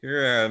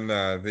Here in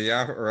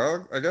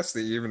well, I guess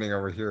the evening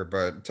over here,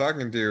 but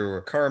talking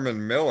to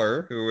Carmen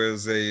Miller, who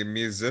is a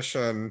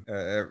musician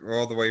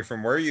all the way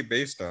from where are you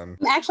based on?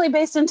 I'm actually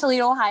based in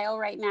Toledo, Ohio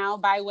right now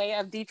by way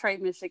of Detroit,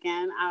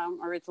 Michigan.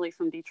 I'm originally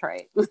from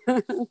Detroit.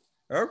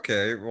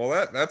 Okay, well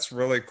that's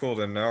really cool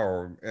to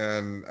know.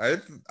 And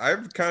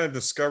I've kind of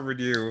discovered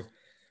you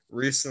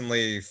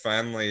recently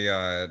finally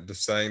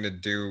deciding to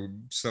do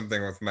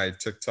something with my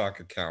TikTok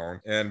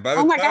account. And by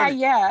the Oh my God, time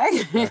yeah.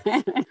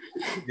 uh,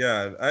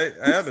 yeah, I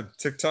had a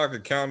TikTok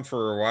account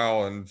for a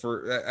while, and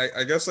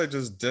I guess I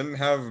just didn't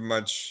have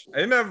much. I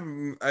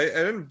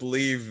didn't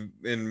believe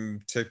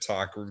in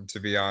TikTok, to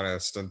be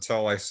honest,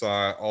 until I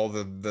saw all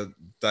the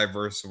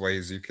diverse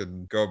ways you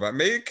could go about.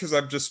 Maybe because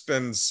I've just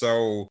been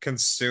so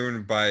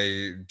consumed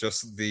by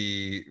just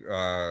the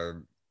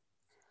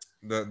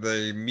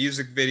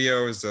music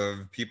videos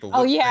of people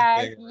Oh lip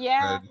yeah, syncing,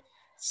 yeah. the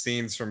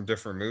scenes from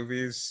different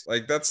movies.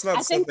 Like that's not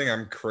I think something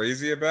I'm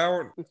crazy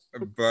about,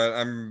 but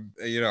I'm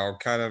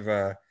kind of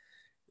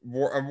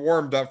I'm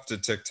warmed up to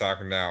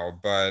TikTok now.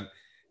 But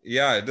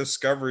yeah, I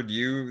discovered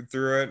you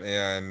through it,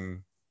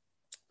 and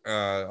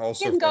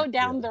also can from go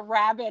down the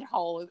rabbit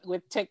hole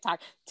with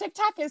TikTok.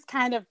 TikTok is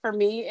kind of for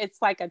me,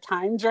 it's like a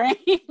time drain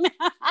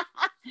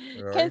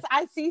because really.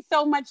 I see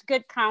so much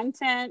good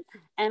content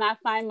and I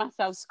find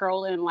myself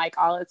scrolling like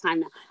all the time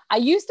now. I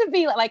used to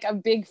be like a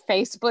big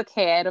Facebook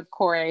head, of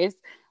course,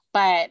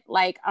 but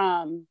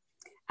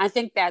I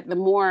think that the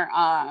more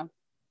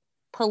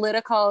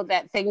political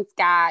that things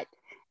got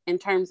in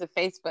terms of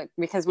Facebook,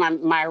 because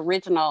my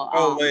original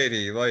Oh, lady,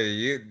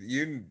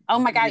 you oh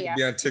my God, need to yeah.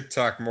 be on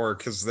TikTok more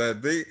because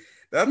that's the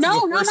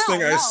No, no, first thing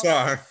no, I no.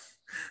 saw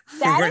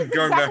That when is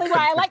going exactly back on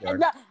why I like it.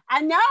 TikTok.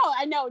 No,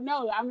 I know.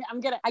 No,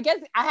 I'm gonna. I guess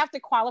I have to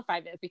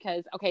qualify this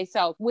because okay,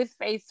 so with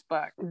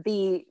Facebook,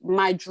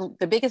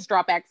 the biggest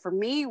drawback for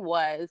me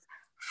was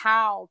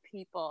how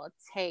people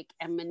take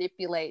and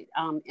manipulate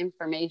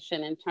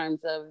information in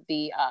terms of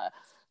the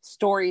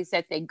stories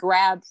that they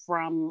grab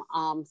from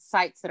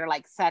sites that are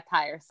like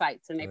satire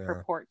sites and they Yeah.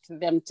 purport to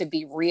them to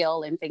be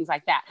real and things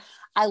like that.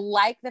 I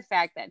like the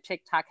fact that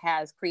TikTok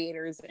has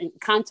creators and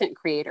content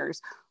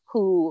creators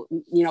who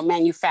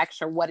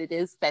manufacture what it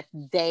is that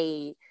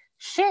they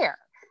share,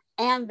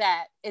 and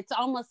that it's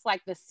almost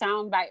like the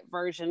soundbite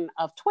version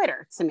of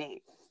Twitter to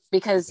me,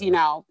 because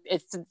Yeah.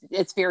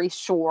 it's very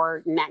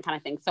short and that kind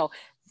of thing. So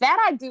that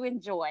I do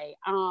enjoy.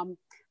 I'm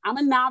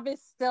a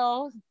novice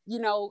still.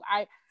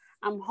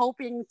 I'm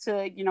hoping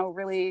to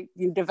really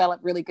develop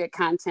really good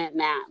content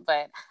now,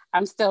 but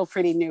I'm still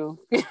pretty new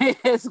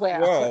as well.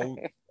 Well,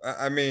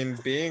 I mean,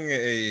 being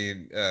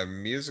a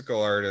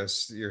musical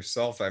artist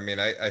yourself, I mean,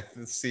 I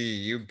see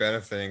you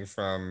benefiting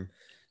from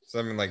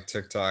something like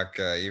TikTok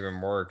even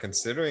more,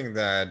 considering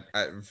that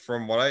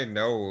from what I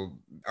know,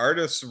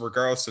 artists,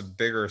 regardless of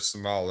big or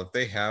small, if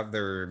they have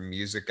their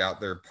music out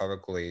there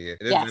publicly, it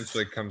Yes.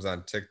 eventually comes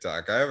on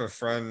TikTok. I have a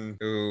friend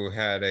who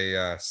had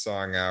a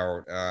song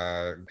out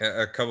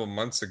a couple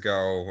months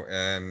ago,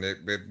 and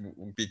it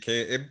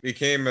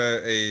became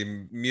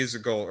a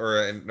musical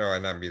or no,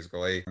 not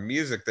musical, a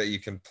music that you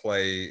can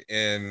play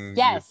in your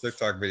Yes.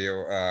 TikTok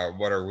video.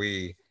 What are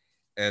we?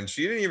 And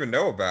she didn't even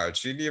know about it.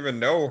 She didn't even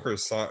know her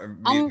song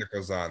Um, music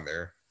was on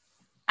there.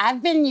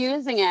 I've been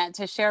using it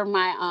to share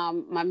my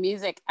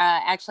music.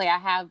 Actually, I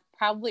have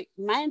probably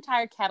my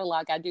entire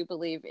catalog. I do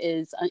believe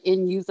is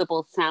in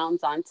usable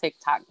sounds on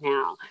TikTok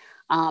now,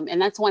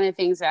 and that's one of the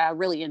things that I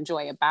really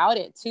enjoy about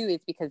it too.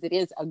 Is because it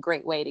is a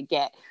great way to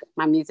get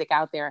my music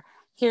out there.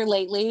 Here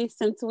lately,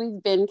 since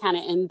we've been kind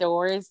of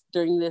indoors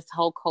during this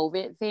whole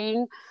COVID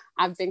thing,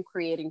 I've been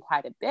creating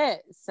quite a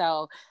bit.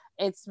 So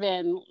it's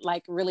been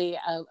like really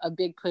a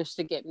big push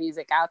to get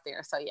music out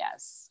there. So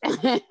yes.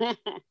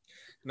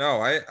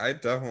 No, I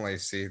definitely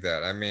see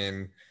that. I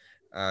mean,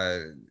 uh,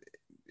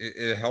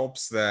 it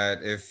helps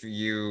that if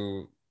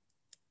you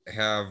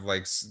have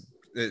like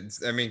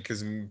it's I mean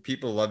because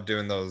people love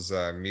doing those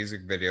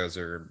music videos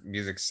or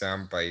music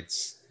sound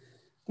bites.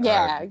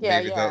 Yeah, yeah,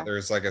 Maybe yeah.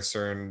 there's like a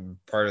certain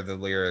part of the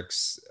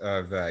lyrics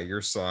of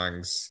your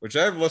songs, which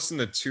I've listened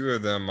to two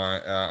of them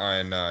on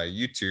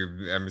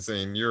YouTube. I'm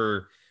saying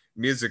your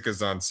music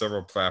is on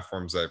several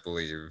platforms, I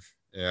believe,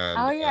 Oh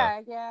and yeah,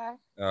 yeah.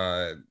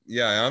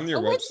 yeah, on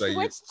your website you.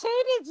 Which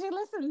two did you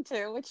listen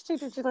to? Which two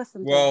did you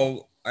listen to?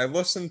 Well, I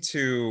listened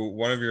to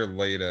one of your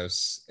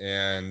latest,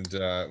 and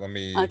let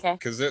me, Okay.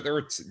 because there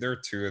were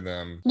two of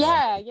them.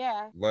 Yeah,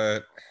 yeah.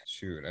 Let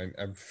shoot,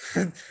 I'm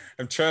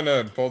I'm trying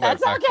to pull that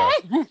That's back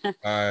up.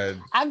 okay.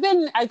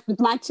 Uh,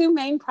 My two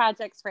main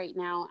projects right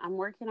now. I'm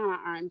working on an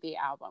R&B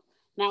album.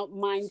 Now,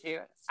 mind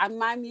you,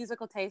 my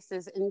musical taste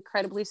is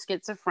incredibly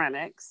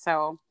schizophrenic,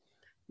 so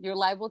you're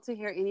liable to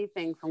hear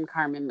anything from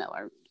Carmen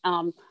Miller.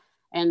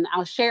 And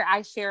I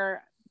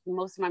share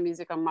most of my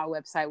music on my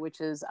website,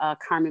 which is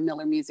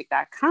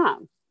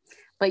carmenmillermusic.com.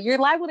 But you're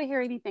liable to hear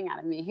anything out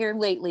of me. Here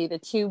lately, the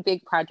two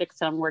big projects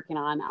that I'm working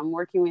on, I'm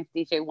working with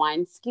DJ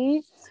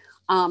Weinski,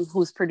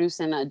 who's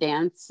producing a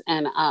dance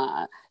and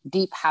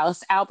deep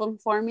house album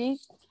for me.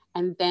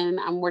 And then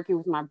I'm working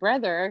with my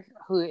brother,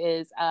 who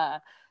is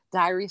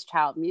Diary's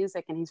Child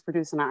Music, and he's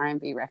producing an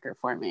R&B record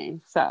for me.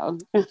 So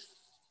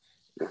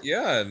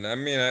Yeah, and I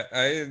mean,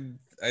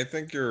 I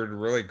think you're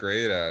really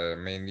great at it. I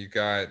mean, you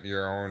got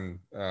your own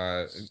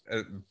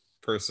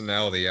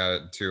personality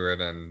added to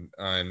it, and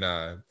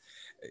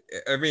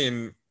I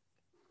mean,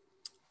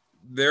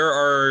 there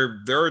are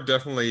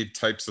definitely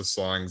types of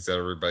songs that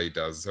everybody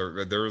does.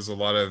 There was a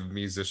lot of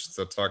musicians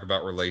that talk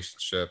about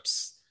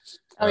relationships,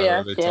 oh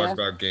yeah, or they talk yeah.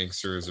 about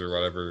gangsters or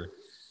whatever.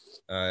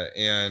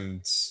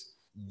 And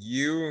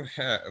you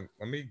have,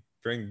 let me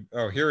bring,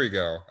 oh, here we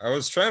go. I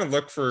was trying to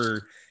look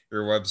for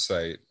your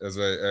website as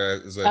I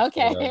pulled up,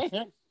 Okay.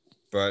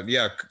 but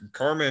yeah,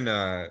 Carmen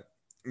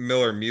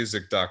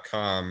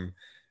millermusic.com,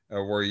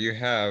 where you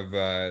have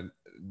oh,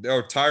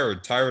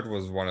 Tired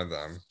was one of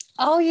them.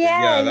 Oh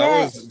yeah, Yeah, that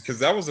yeah. was because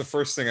that was the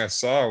first thing I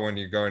saw when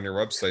you go on your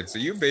website. So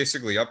you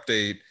basically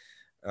update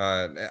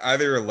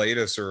either a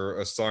latest or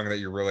a song that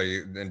you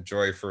really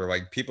enjoy for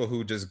like people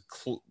who just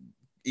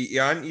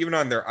even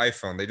on their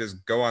iPhone, they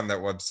just go on that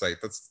website.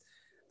 That's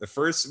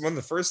one of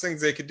the first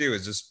things they could do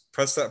is just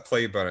press that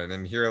play button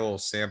and hear a little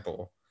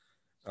sample.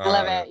 I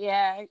love Uh, it.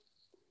 Yeah.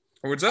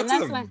 which And that's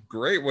that's a what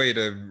great way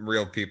to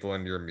reel people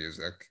into your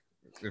music.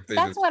 If they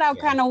that's just, what I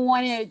yeah. kind of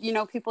wanted,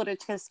 people to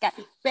just get.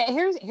 But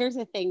here's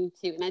the thing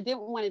too, and I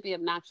didn't want to be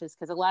obnoxious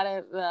because a lot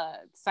of the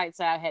sites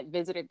that I had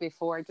visited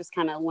before, just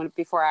kind of went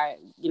before I,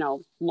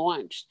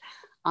 launched,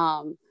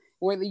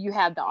 where you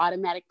have the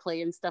automatic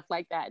play and stuff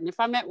like that. And if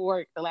I'm at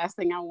work, the last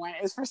thing I want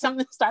is for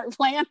something to start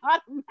playing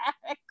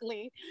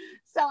automatically.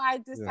 So I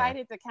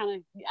decided to kind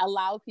of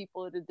allow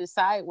people to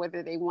decide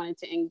whether they wanted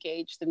to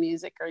engage the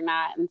music or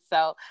not. And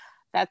so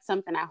that's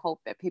something I hope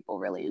that people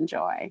really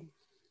enjoy.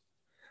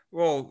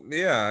 Well,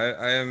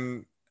 yeah,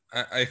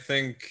 I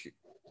think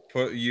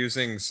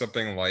using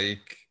something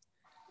like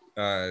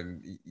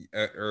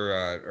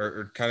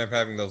or kind of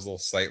having those little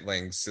site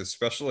links,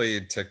 especially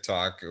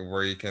TikTok,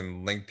 where you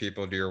can link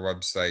people to your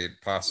website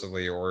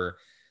possibly, or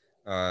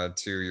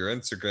to your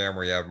Instagram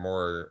where you have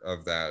more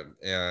of that.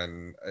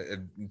 And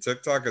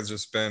TikTok has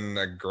just been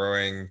a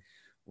growing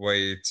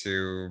way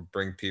to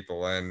bring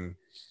people in,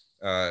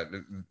 uh,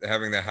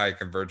 having that high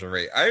conversion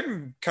rate.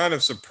 I'm kind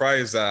of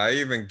surprised that I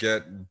even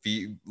get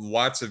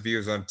lots of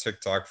views on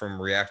TikTok from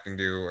reacting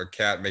to a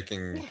cat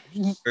making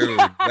food.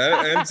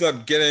 That ends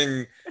up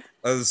getting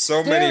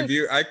so many Dude,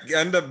 views. I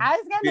end up I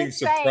was being gonna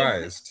say,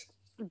 surprised.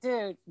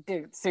 dude,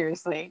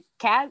 seriously,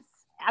 cats.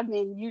 I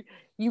mean,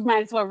 you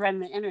might as well run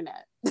the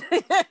internet.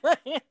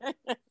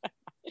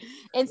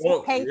 it's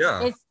Well, hey,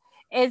 yeah.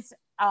 it's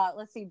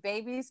let's see,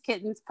 babies,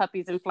 kittens,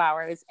 puppies, and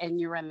flowers,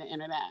 and you run the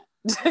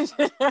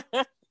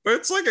internet. But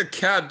it's like a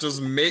cat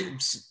just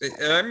makes.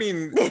 I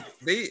mean,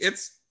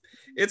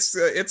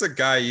 it's a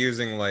guy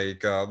using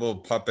like little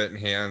puppet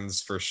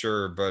hands for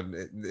sure, but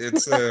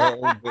it's a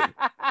whole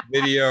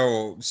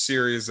video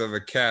series of a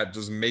cat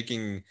just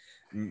making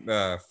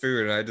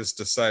food, and I just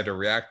decide to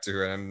react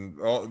to it, and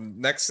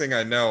next thing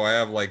I know, I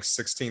have like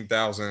 16,000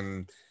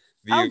 Oh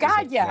views and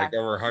God, yeah. like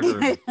over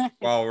 100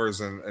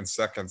 followers in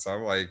seconds.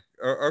 I'm like,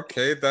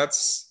 okay,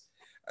 that's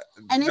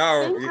And it's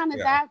now, been kind of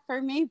yeah. that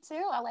for me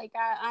too.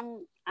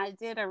 I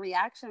did a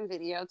reaction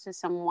video to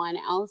someone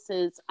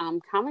else's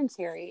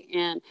commentary,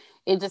 and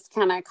it just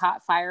kind of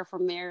caught fire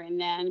from there.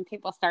 And then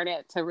people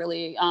started to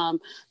really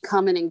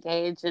come and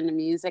engage in the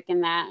music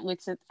and that,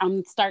 which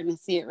I'm starting to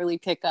see it really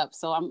pick up.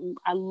 So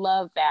I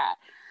love that.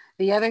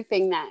 The other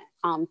thing that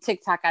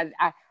TikTok,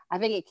 I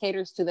think it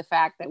caters to the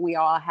fact that we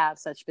all have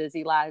such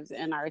busy lives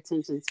and our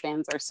attention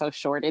spans are so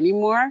short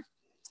anymore.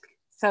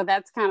 So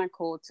that's kind of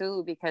cool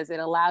too, because it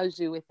allows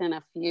you within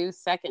a few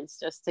seconds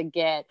just to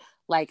get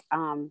like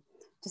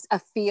just a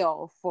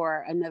feel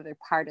for another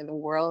part of the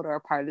world or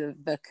a part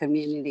of the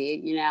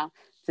community,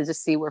 to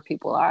just see where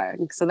people are.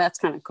 So that's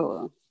kind of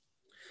cool.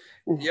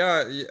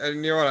 Yeah,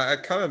 and you know what? I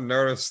kind of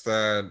noticed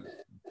that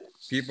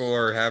people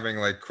are having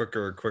like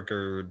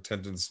quicker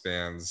attention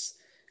spans,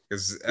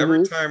 because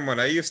every time when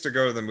I used to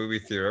go to the movie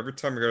theater, every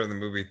time I go to the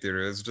movie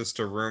theater, it's just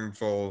a room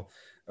full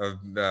of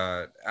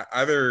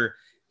either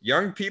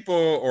young people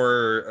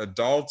or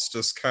adults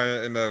just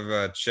kind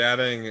of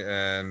chatting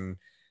and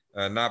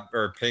not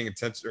or paying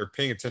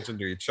attention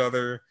to each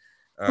other.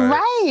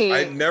 I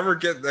Right. never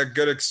get that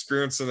good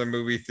experience in the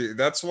movie theater.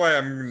 That's why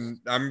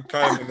I'm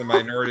kind of in the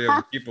minority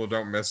of people who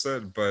don't miss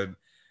it. But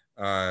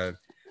uh,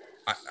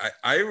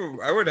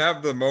 I would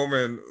have the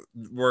moment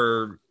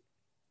where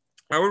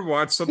I would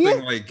watch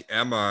something like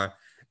Emma,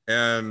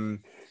 and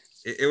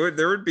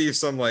there would be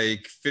some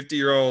like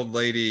 50-year-old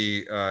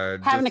lady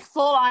Having just, a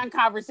full-on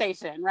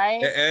conversation,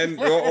 right? and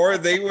or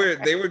they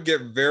would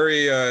get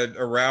very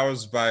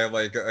aroused by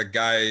like a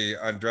guy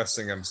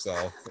undressing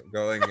himself,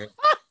 going,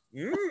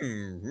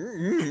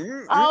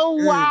 Oh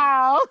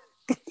wow.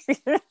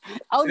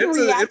 Oh, the it's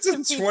a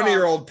reaction people.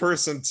 20-year-old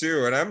person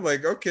too, and I'm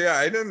like, okay,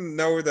 I didn't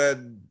know that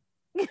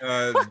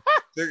a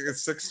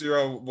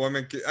 60-year-old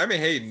woman I mean,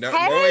 hey, no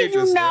Hey, age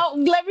is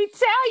let me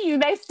tell you,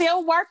 they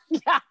still work.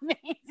 I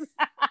mean,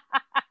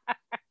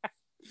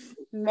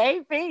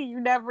 maybe, you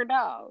never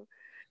know.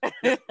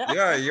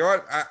 Yeah, you know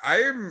what?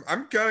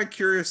 I'm kind of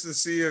curious to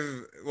see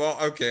if, well,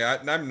 okay,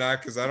 I'm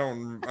not, because I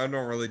don't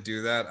really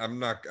do that. I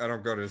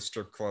don't go to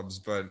strip clubs,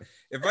 but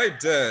if I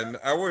did,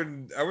 I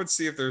would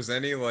see if there's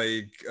any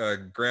like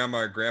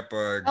grandma,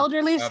 grandpa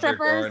Elderly out there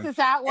strippers, going, is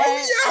that what?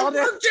 oh yeah,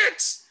 work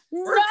it,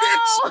 work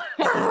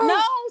No, it.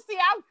 no. See,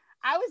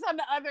 I was on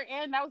the other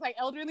end. I was like,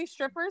 elderly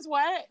strippers,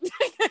 what?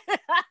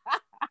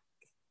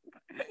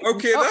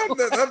 Okay, No.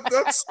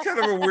 that's kind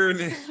of a weird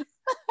name.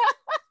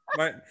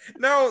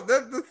 No,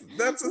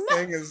 that's the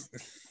thing is,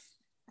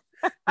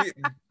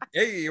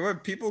 hey,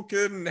 what, people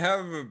can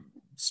have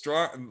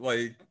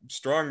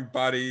strong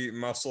body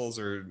muscles,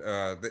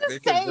 or they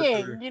Just can work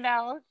their, saying, you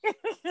know.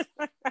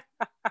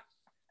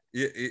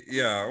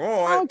 yeah.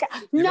 Well, Oh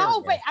God. you never No,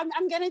 know. but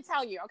I'm gonna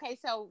tell you. Okay,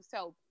 so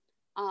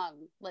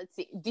let's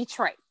see,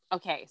 Detroit.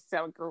 Okay,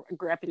 so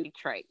grew up in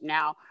Detroit.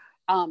 Now,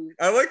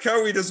 I like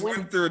how we just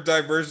went through a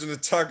diversion to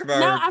talk about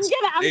no, our I'm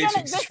aging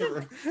gonna. This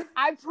is.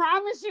 I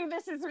promise you,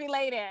 this is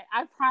related.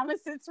 I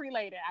promise it's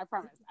related. I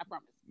promise.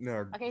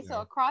 No. Okay, Yeah.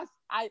 so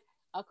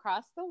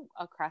across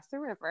the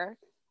river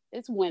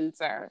is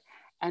Windsor,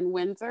 and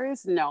Windsor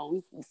is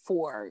known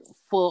for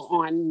full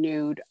on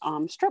nude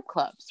strip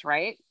clubs,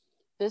 right?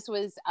 This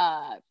was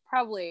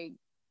probably,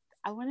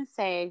 I want to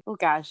say, oh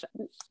gosh,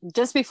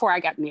 just before I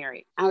got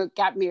married. I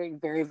got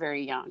married very,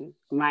 very young,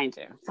 mind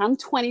you. So I'm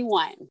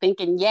 21,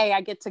 thinking, yay,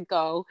 I get to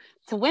go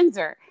to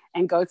Windsor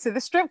and go to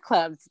the strip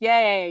clubs.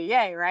 Yay,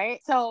 yay,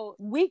 right? So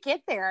we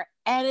get there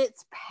and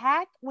it's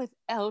packed with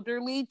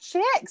elderly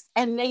chicks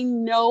and they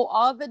know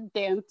all the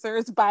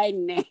dancers by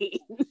name.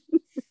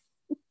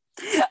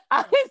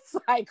 I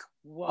was like,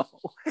 whoa.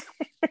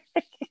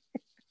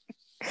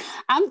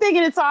 I'm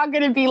thinking it's all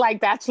going to be like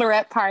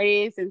bachelorette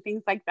parties and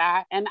things like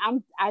that. And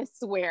I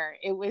swear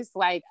it was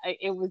like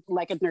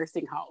a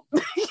nursing home.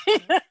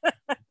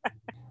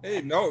 Hey,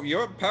 no, you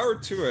have power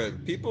to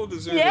it. People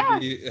deserve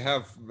to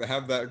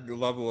have that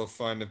level of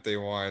fun if they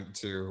want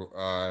to.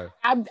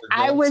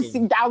 I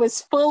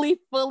was fully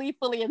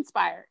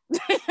inspired.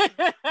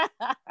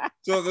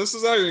 So this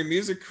is how your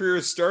music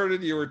career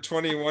started. You were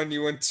 21.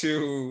 You went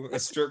to a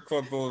strip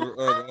club.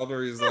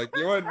 Elder is like,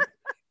 you know what?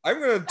 I'm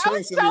going to turn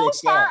this into a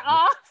song. Far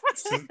off.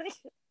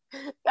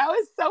 That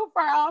was so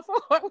far off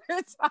of what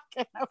we're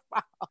talking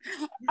about.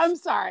 I'm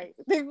sorry.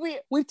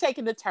 We've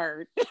taken a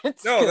turn.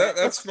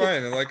 That's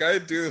fine. Like, I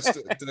do this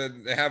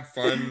to have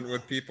fun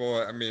with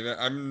people. I mean,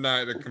 I'm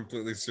not a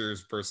completely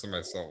serious person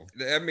myself.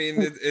 I mean,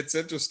 it's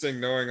interesting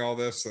knowing all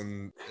this.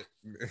 And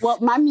well,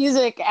 my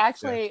music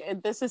actually,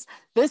 this is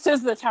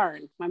the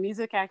turn. My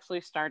music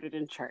actually started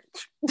in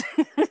church.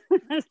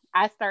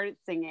 I started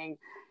singing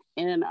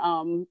in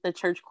the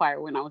church choir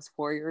when I was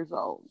 4 years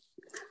old.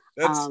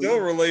 That's still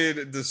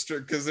related to,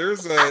 because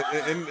there's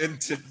in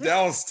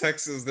Dallas,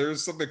 Texas,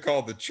 there's something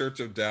called the Church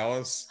of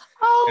Dallas.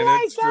 Oh, and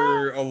my it's God.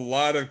 for a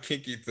lot of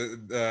kinky.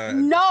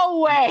 No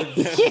way.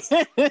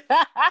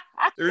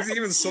 There's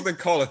even something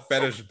called a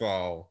fetish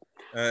ball.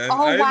 And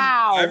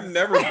wow. I've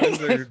never been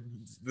to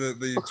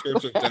the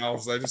Church of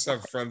Dallas. I just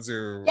have friends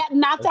who. Yeah,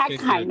 not that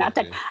kind. Not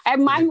that.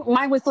 And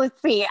mine was, let's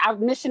see,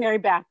 I'm missionary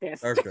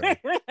Baptist. Okay.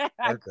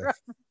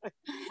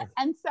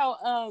 And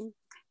so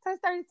I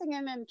started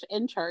singing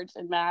in church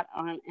and that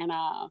and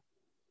I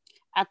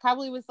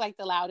probably was like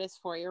the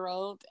loudest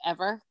 4-year-old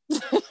ever.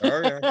 Oh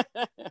yeah.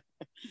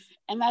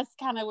 And that's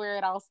kind of where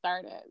it all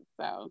started.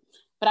 So,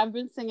 but I've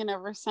been singing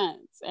ever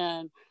since.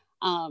 And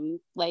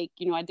like,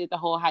 you know, I did the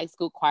whole high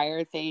school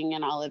choir thing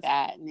and all of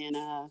that, and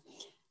then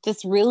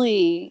just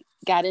really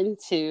got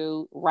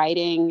into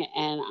writing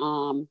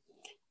and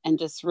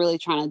just really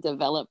trying to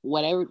develop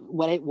what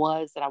it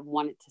was that I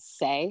wanted to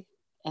say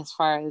as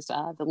far as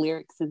the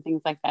lyrics and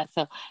things like that.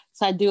 So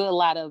I do a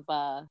lot of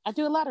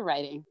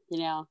writing, you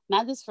know,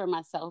 not just for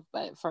myself,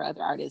 but for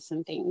other artists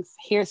and things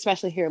here,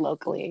 especially here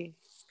locally.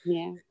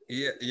 Yeah.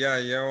 You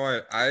know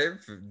what?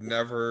 I've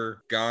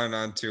never gone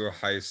onto a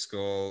high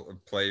school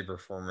play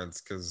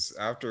performance because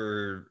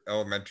after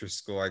elementary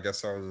school, I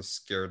guess I was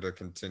scared to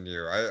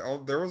continue.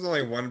 There was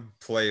only one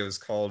play. It was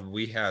called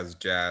We Has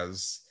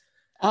Jazz.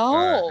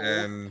 Oh.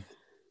 And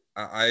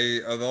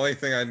the only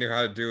thing I knew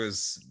how to do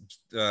is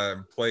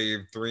play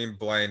Three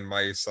Blind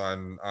Mice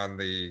on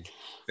the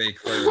fake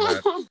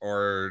clarinet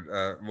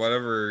or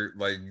whatever,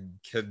 like,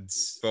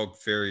 kids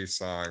folk fairy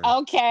song.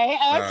 Okay.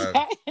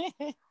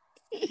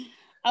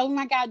 Oh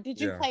my God! Did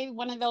you play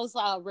one of those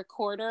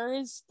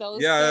recorders?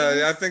 Those.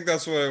 Yeah, I think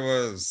that's what it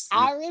was.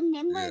 I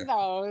remember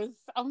those.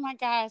 Oh my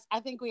gosh! I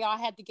think we all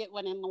had to get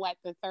one in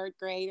the third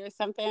grade or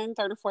something,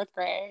 third or fourth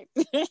grade.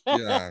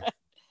 Yeah.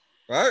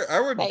 I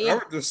would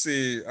just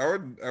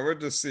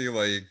see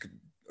like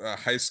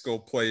high school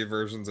play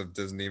versions of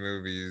Disney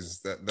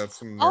movies. That's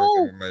something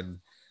I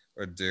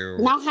would do.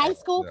 Now high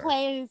school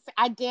plays,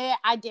 I did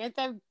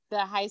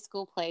the high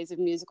school plays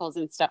and musicals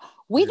and stuff.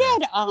 We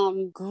did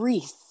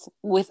Grease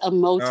with a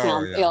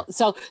Motown feel.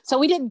 So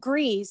we did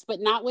Grease, but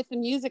not with the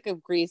music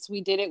of Grease.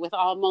 We did it with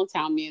all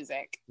Motown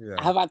music. Yeah.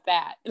 How about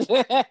that?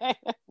 It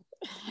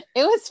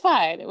was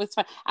fun.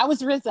 I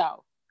was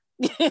Rizzo.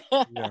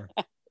 Yeah.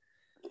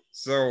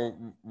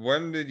 So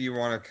when did you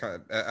want to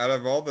cut out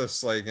of all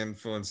this like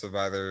influence of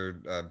either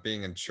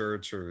being in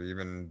church or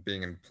even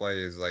being in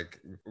plays? Like,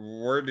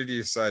 where did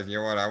you decide, you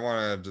know what, I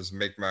want to just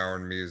make my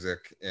own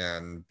music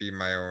and be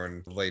my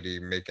own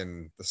lady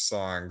making the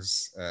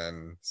songs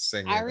and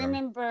singing them? I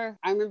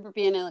remember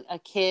being a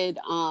kid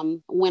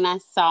when I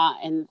saw,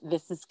 and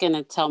this is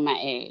gonna tell my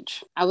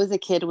age. I was a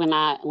kid when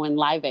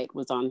Live Aid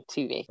was on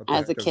TV. What I the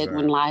was a heck is kid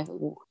when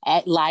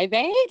that? Live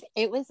Aid,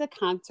 it was a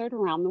concert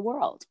around the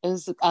world. It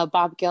was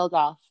Bob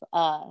Geldof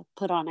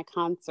put on a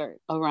concert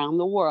around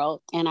the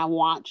world, and I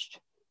watched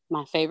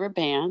my favorite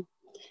band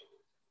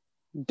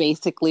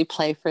basically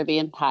play for the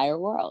entire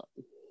world.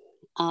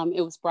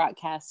 It was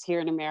broadcast here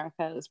in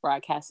America. It was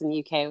broadcast in the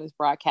UK. It was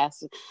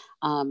broadcast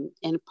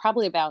in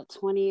probably about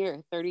 20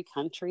 or 30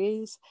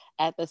 countries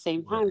at the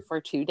same Yeah. time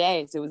for 2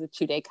 days. It was a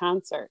 2-day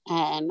concert.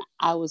 And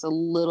I was a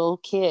little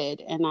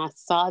kid and I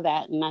saw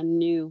that and I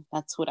knew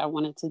that's what I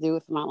wanted to do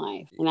with my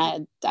life.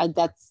 And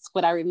that's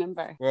what I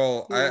remember.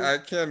 Well, Yeah. I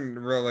can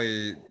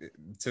really,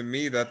 to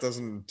me, that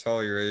doesn't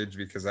tell your age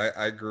because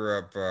I grew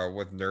up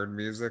with nerd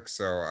music.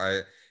 So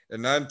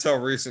and not until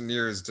recent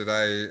years did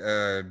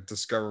I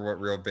discover what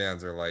real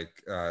bands are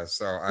like. I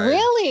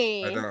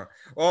Really? don't,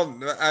 well,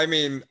 I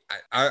mean,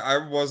 I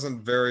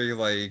wasn't very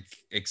like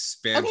Okay, so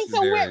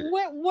expansionary.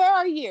 where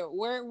are you?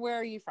 Where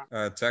are you from?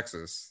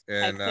 Texas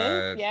and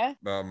Texas? Yeah.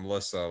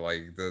 Melissa,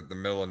 like the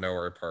middle of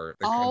nowhere part,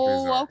 the country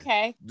Oh, zone.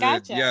 okay.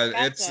 Gotcha. Yeah,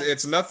 Gotcha.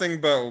 it's nothing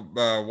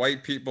but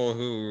white people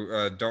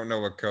who don't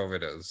know what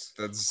COVID is.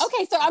 That's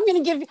Okay, so I'm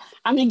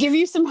gonna give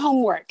you some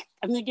homework.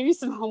 I'm gonna give you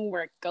some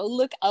homework. Go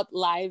look up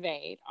Live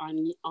Aid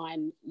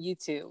on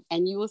YouTube,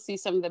 and you will see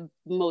some of the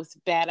most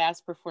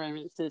badass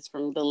performances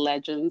from the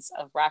legends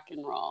of rock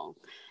and roll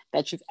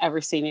that you've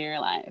ever seen in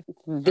your life.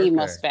 The okay.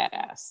 most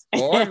badass.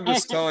 Well, I'm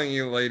just telling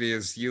you,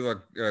 ladies, you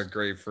look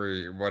great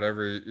for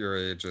whatever your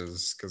age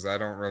is, because I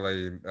don't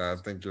really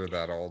think you're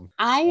that old.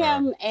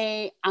 I'm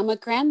a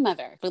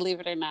grandmother, believe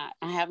it or not.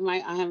 I have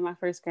my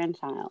first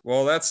grandchild.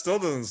 Well, that still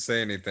doesn't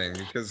say anything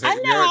because I hey,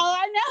 know, you know,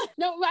 I know.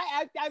 No,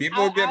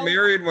 people get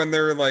married when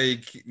they're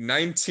like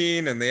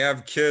 19 and they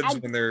have kids I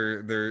when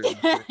they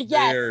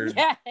yes, are.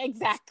 yeah,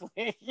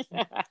 exactly.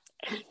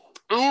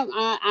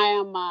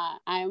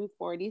 I am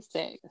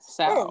 46. Oh,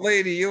 So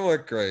lady, you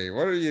look great.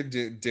 What are you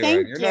doing?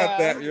 thank You're not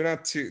that. you. You're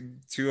not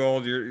too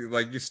old. You're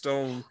like you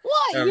still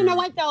Well, have you know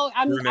what though?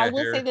 I brunette will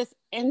say hair. this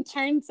in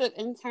terms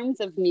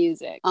of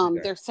music. Yeah.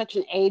 There's such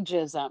an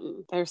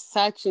ageism. There's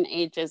such an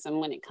ageism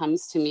when it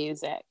comes to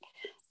music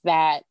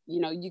that,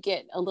 you know, you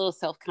get a little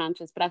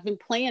self-conscious, but I've been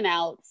playing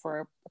out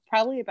for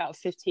probably about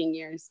 15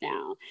 years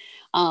now,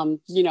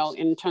 you know,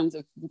 in terms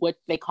of what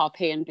they call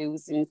paying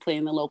dues and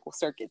playing the local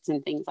circuits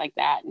and things like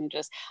that. And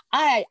just,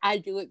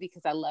 I do it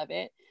because I love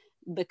it.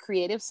 The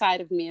creative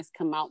side of me has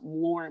come out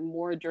more and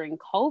more during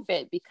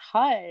COVID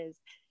because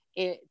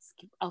it's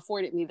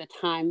afforded me the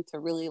time to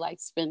really like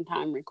spend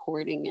time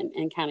recording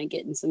and kind of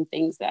getting some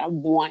things that I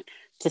want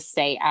to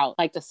say out,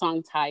 like the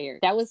song Tired.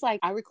 That was like,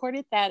 I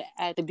recorded that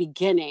at the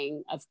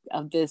beginning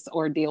of this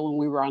ordeal when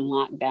we were on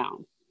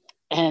lockdown.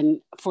 And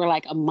for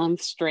like a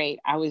month straight,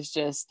 I was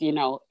just, you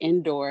know,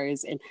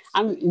 indoors. And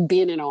I'm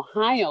being in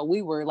Ohio,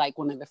 we were like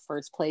one of the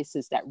first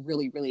places that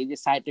really, really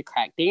decided to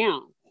crack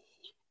down.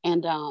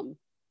 And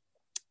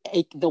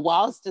the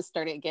walls just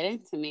started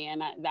getting to me.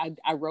 And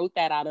I wrote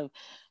that out of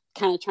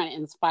kind of trying to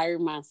inspire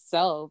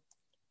myself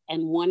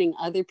and wanting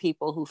other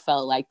people who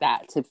felt like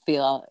that to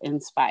feel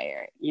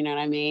inspired. You know what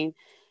I mean?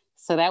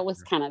 So that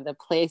was kind of the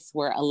place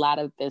where a lot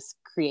of this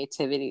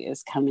creativity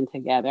is coming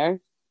together.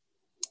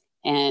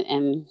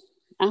 And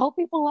I hope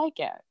people like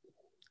it.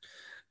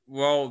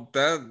 Well,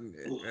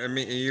 I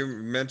mean, you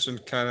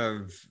mentioned kind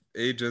of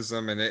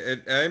ageism,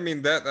 and I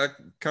mean that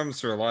comes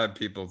for a lot of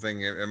people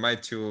thinking, am I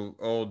too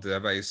old?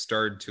 Have I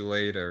started too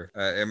late, or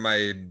am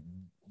I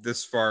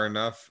this far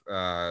enough?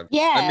 I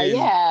Yeah, mean,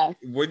 yeah.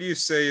 would you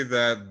say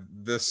that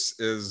this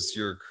is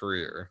your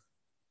career?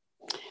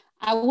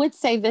 I would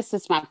say this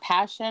is my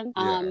passion.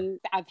 Yeah.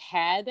 I've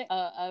had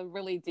a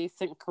really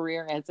decent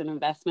career as an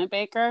investment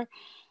banker.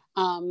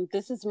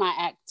 This is my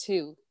act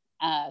two.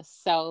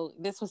 So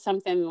this was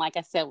something, like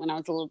I said, when I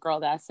was a little girl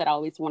that I said I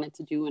always wanted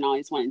to do and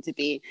always wanted to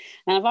be.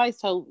 And I've always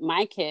told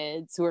my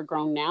kids who are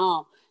grown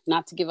now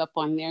not to give up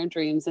on their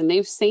dreams. And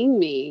they've seen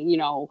me, you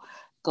know,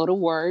 go to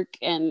work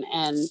and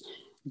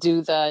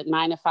do the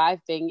 9 to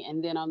 5 thing,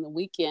 and then on the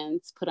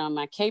weekends put on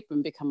my cape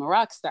and become a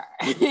rock star.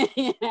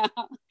 You know?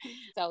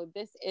 So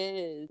this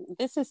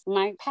is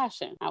my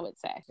passion, I would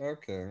say.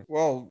 Okay.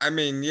 Well, I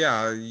mean,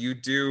 yeah, you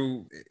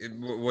do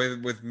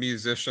with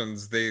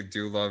musicians, they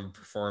do love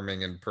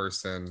performing in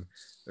person.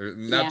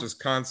 Not Yeah. just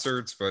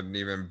concerts, but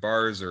even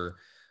bars or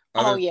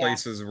Oh other yeah.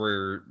 places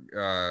where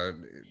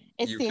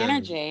It's you the can,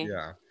 energy.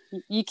 yeah.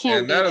 You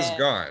can't And that beat is it.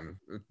 gone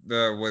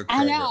with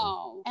I COVID.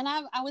 know. And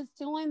I was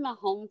doing the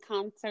home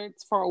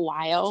concerts for a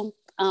while,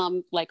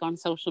 like on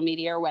social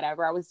media or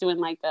whatever. I was doing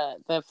like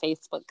the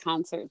Facebook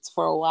concerts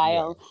for a Yeah.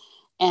 while.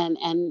 and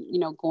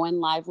going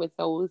live with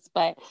those,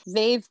 but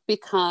they've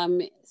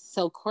become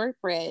so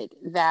corporate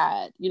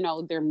that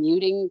they're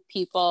muting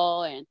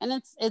people, and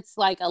it's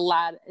like a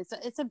lot.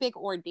 It's a big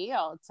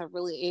ordeal to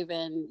really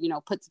even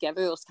put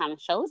together those kind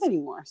of shows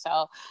anymore.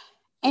 So,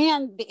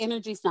 and the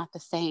energy's not the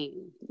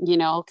same,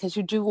 because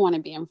you do want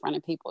to be in front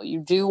of people.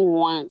 You do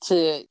want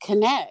to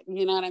connect,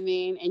 you know what I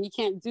mean? And you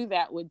can't do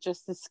that with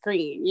just the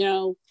screen,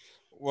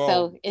 Well,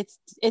 so it's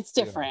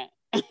different.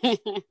 Yeah.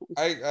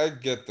 I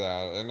get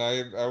that. And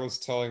I was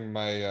telling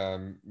my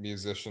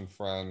musician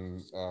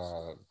friend,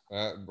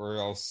 where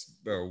else,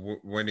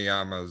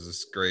 Winiyama is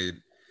this great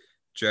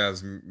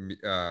jazz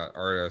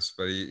artist,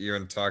 but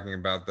even talking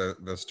about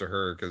this to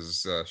her,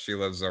 because she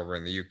lives over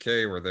in the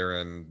UK where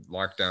they're in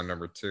lockdown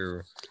number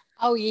 2.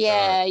 Oh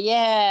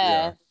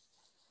yeah.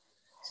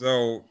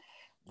 So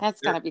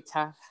that's gotta be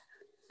tough.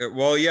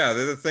 Well, yeah,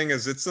 the thing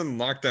is, it's in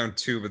lockdown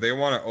 2, but they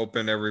want to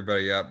open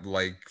everybody up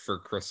like for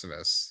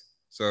Christmas,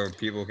 so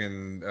people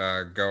can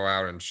go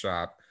out and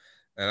shop.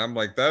 And I'm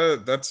like,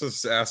 that's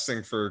just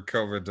asking for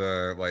COVID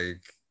to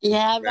like.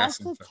 Yeah, that's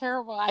a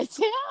terrible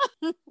idea.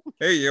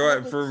 Hey, you know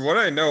what? For what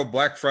I know,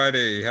 Black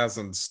Friday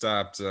hasn't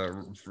stopped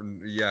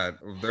yet.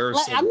 There's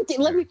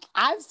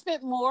I've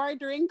spent more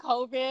during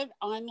COVID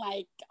on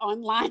like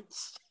online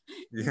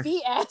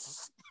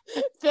BS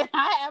than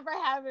I ever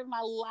have in my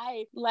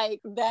life.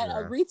 Like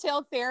that,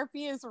 retail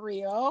therapy is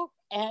real,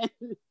 and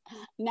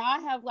now I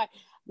have like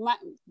my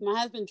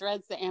husband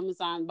dreads the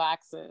Amazon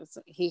boxes.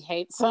 He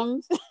hates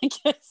them.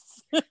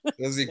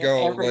 Does he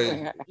go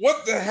everywhere. Like,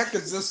 what the heck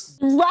is this?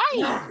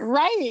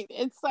 Right.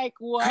 It's like,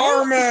 what?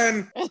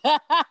 Carmen!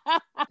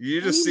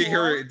 You just see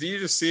her. Do you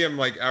just see him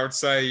like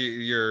outside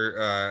your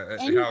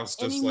house,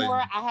 just anymore,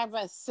 like I have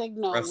a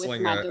signal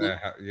wrestling with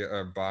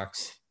a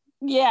box?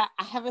 Yeah,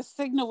 I have a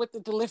signal with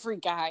the delivery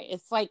guy.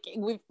 It's like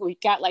we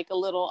got like a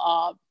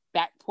little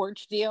back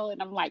porch deal,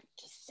 and I'm like,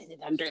 just sit it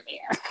under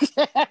there.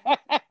 Like,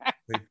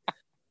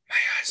 my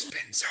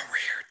husband's over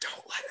here.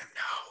 Don't let him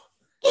know.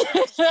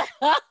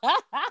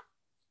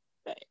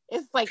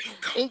 It's like,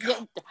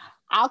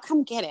 I'll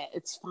come get it.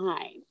 It's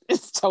fine.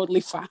 It's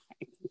totally fine.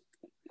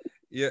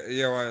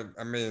 Yeah,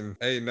 I mean,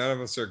 hey, none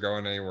of us are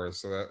going anywhere,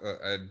 so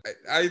that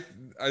I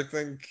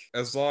think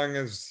as long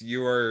as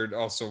you are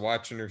also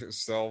watching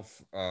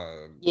yourself,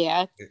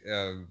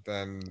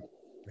 then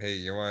hey,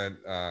 you want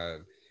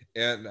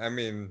and I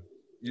mean,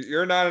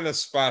 you're not in a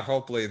spot,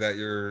 hopefully, that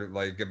you're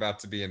like about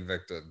to be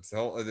evicted.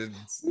 So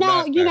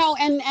no,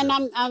 and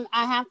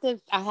I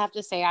have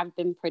to say I've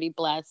been pretty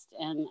blessed,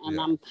 and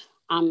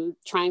I'm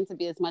trying to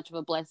be as much of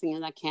a blessing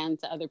as I can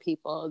to other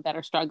people that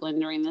are struggling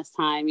during this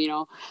time.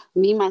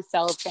 Me,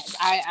 myself,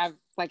 I've,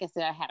 like I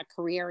said, I had a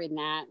career in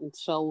that. And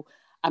so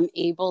I'm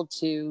able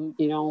to,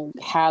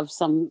 have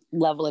some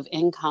level of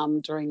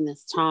income during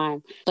this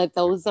time. But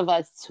those of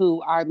us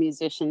who are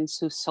musicians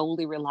who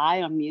solely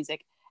rely on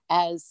music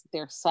as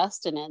their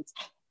sustenance,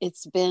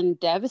 it's been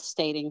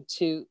devastating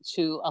to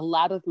a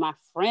lot of my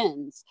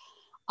friends.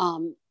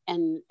 And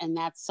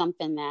that's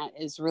something that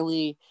is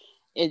really,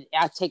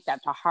 I take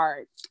that to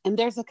heart. And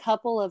there's a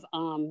couple of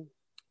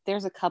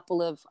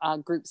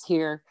groups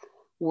here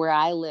where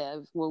I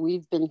live where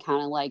we've been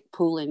kind of like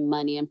pooling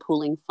money and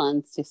pooling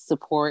funds to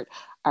support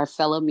our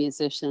fellow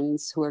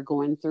musicians who are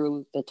going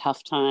through the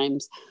tough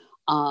times,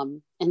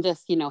 and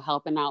just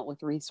helping out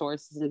with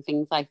resources and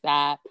things like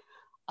that.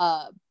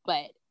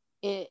 But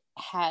it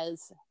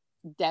has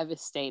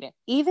devastated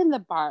even the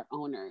bar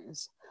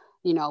owners.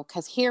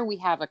 Because here we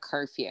have a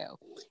curfew,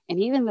 and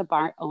even the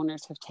bar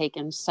owners have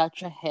taken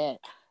such a hit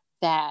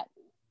that,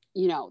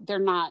 they're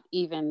not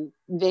even,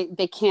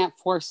 they can't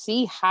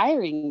foresee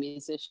hiring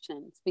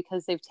musicians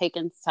because they've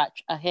taken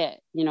such a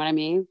hit. You know what I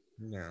mean?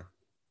 Yeah.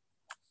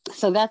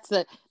 So that's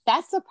the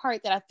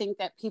part that I think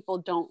that people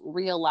don't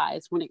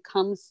realize when it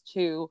comes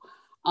to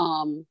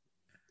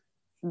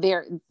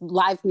their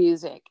live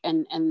music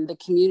and the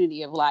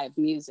community of live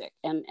music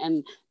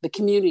and the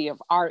community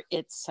of art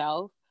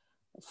itself,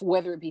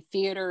 whether it be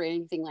theater or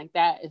anything like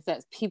that, is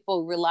that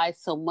people rely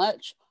so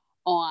much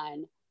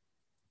on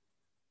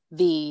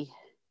the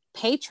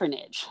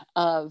patronage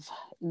of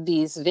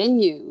these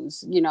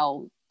venues,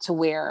 to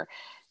where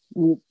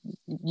and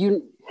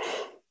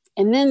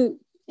then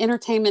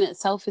entertainment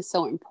itself is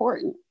so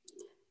important,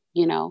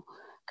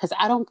 because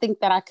I don't think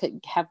that I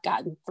could have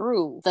gotten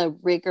through the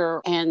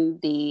rigor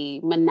and the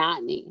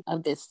monotony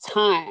of this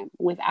time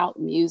without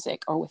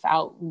music or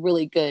without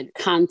really good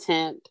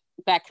content,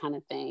 that kind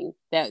of thing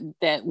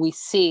that we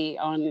see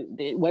on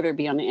whether it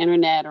be on the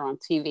internet or on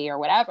TV or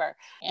whatever.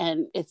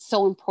 And it's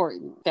so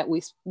important that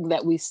we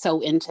sow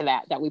into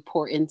that we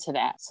pour into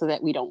that so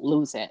that we don't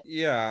lose it.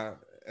 Yeah.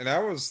 And I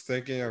was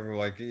thinking of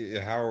like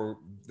how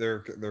there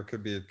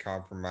could be a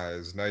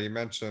compromise. Now you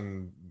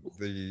mentioned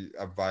the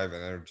vibe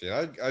and energy.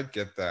 I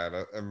get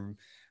that.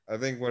 I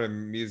think what a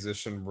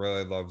musician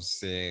really loves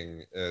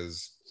seeing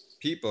is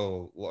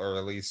people, or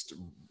at least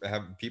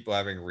have people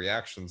having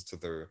reactions to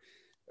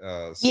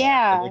song,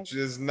 Yeah. which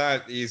is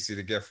not easy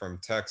to get from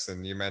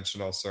Texan. You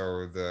mentioned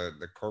also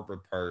the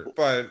corporate part,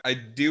 but I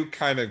do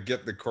kind of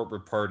get the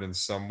corporate part in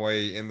some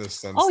way, in the Oh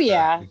sense that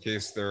yeah. in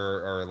case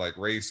there are like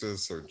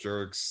racists or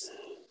jerks.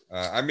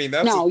 I mean,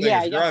 that's the No, thing.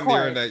 yeah, If yeah, you're of on the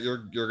course. internet,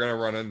 you're gonna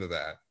run into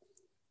that.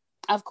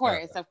 Uh, Of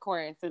course,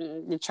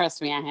 and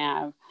trust me, I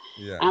have.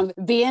 yeah.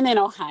 Being in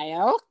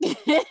Ohio,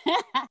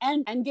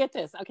 and get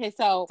this. Okay,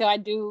 so I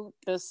do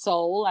the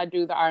soul, I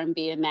do the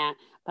R&B and that,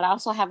 but I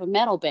also have a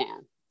metal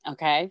band.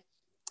 Okay,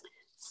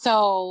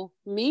 so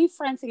me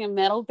fronting a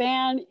metal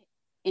band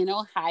in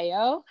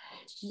Ohio,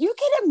 you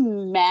can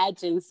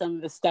imagine some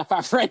of the stuff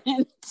I've run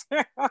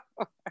into.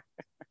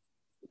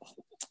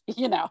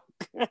 you know.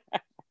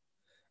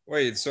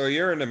 Wait, so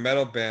you're in a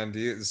metal band. Do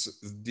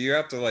you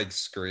have to like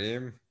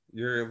scream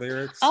your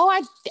lyrics? Oh,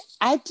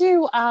 I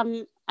do.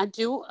 I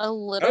do a How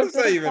little does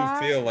bit that of even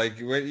that. feel? Like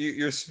when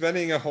you're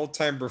spending a whole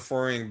time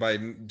performing by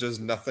just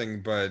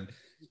nothing but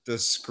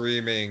just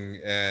screaming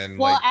and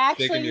Well, like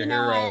shaking actually, your you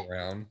know hair all what?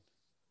 around.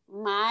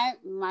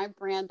 My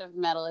brand of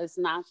metal is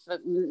not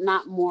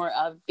more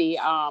of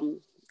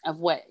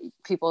what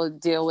people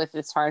deal with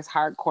as far as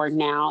hardcore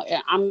now.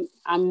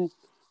 I'm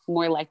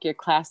more like your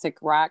classic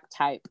rock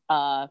type.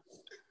 I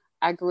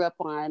grew up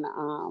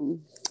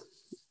on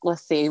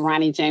let's see,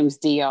 Ronnie James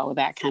Dio,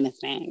 that kind of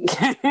thing.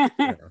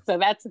 Yeah. So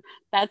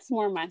that's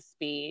more my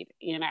speed,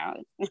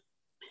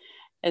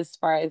 as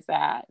far as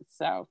that.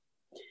 So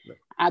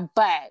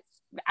but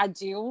I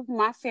do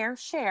my fair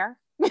share.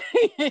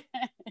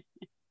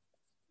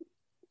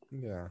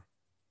 Yeah.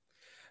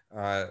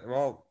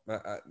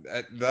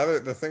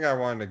 The thing I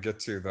wanted to get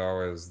to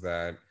though is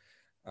that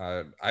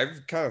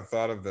I've kind of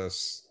thought of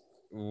this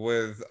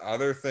with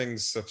other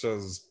things such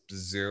as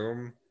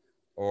Zoom,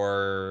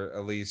 or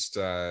at least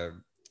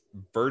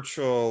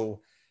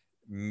virtual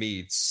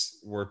meets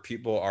where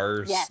people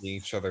are Yes. seeing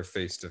each other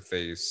face to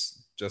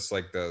face, just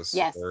like this,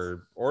 Yes.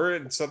 or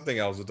in something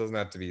else. It doesn't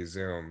have to be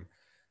Zoom.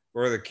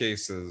 Or the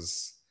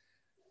cases,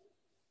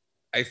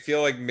 I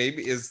feel like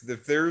maybe is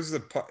if there's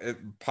a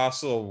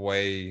possible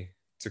way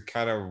to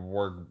kind of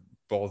work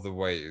both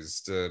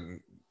ways to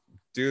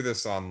do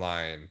this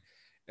online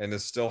and to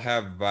still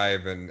have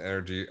vibe and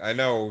energy. I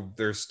know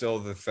there's still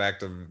the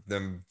fact of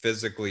them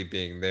physically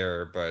being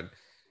there, but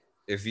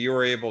if you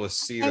were able to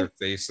see their think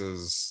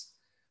faces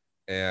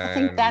I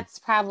think and that's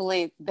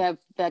probably the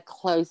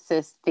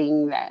closest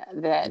thing that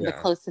the yeah,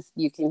 closest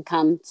you can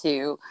come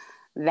to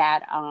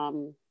that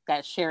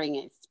that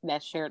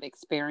shared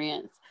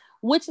experience,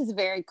 which is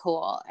very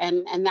cool,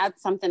 and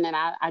that's something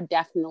that I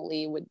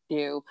definitely would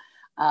do,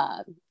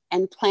 uh,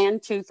 and plan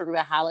to through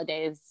the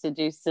holidays to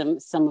do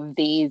some of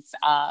these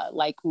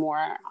like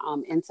more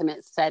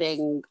intimate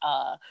setting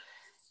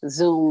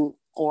Zoom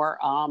or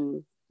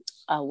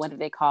what do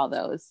they call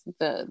those,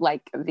 the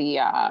like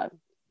the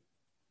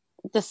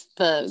just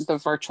the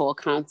virtual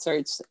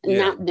concerts, yeah.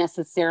 not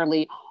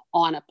necessarily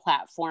on a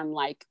platform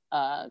like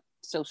a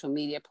social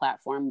media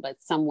platform,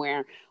 but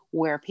somewhere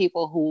where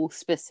people who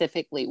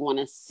specifically want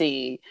to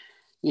see,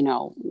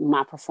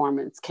 my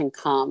performance can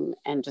come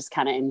and just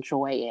kind of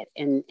enjoy it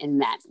in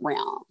that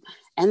realm,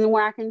 and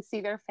where I can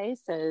see their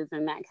faces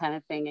and that kind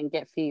of thing and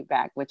get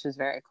feedback, which is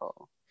very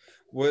cool.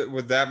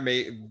 Would that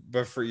make,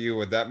 but for you,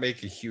 would that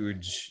make a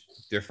huge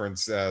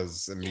difference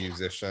as a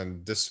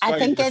musician, I despite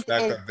think the it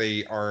fact it that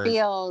they aren't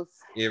feels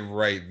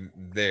right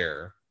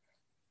there?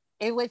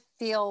 it would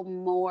feel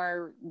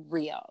more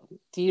real.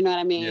 Do you know what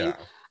I mean? Yeah.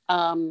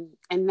 And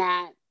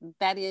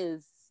that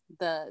is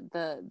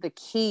the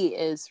key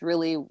is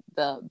really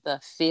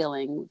the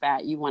feeling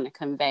that you want to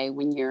convey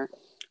when you're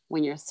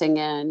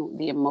singing,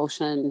 the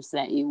emotions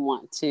that you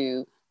want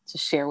to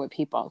share with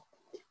people.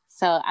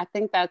 So I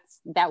think that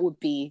would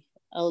be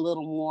a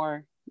little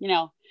more,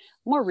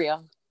 more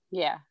real.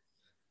 Yeah.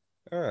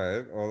 All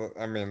right. Well,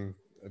 I mean,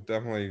 I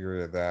definitely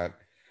agree with that.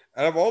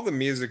 Out of all the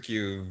music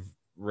you've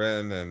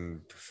written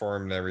and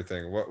performed and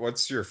everything,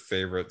 what's your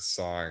favorite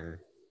song?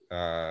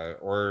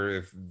 Or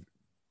if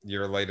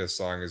your latest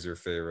song is your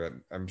favorite?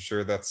 I'm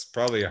sure that's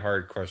probably a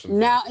hard question for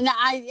No, me. no,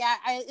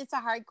 it's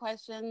a hard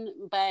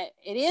question, but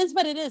it is,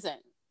 but it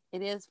isn't.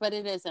 It is, but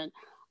it isn't.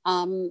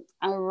 I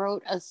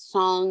wrote a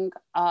song,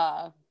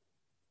 I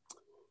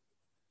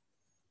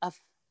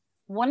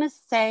want to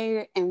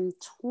say in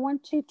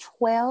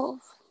 2012,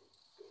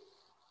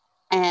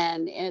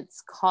 and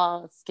it's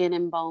called Skin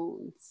and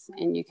Bones,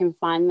 and you can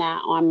find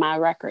that on my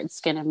record,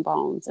 Skin and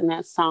Bones. And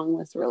that song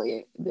was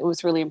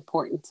really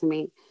important to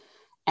me,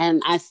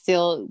 and I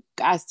still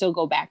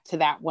go back to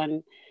that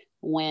one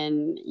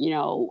when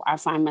I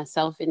find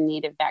myself in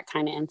need of that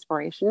kind of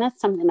inspiration. That's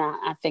something that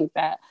I think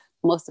that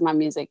most of my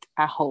music,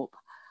 I hope,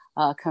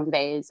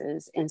 conveys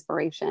is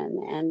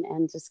inspiration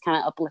and just kind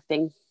of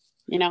uplifting,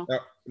 you know.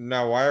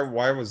 Now,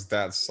 why was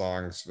that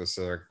song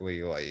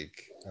specifically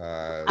like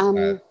that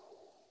um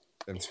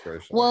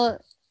inspirational? well,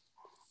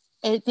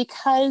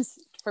 because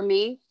for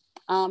me,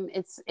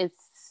 it's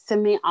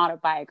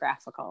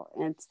semi-autobiographical.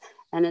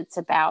 It's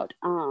about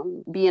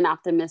being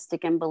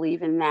optimistic and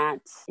believing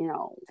that, you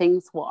know,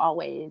 things will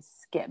always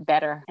get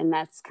better. And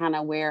that's kind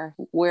of where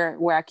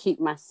I keep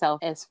myself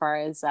as far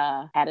as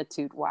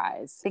attitude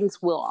wise.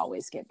 Things will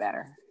always get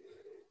better.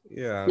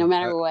 Yeah. No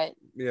matter what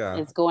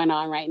is going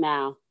on right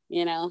now,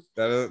 you know.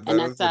 That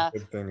is a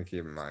good thing to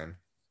keep in mind.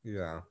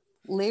 Yeah.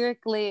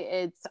 Lyrically,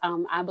 it's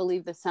I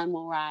believe the sun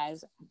will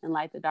rise and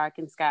light the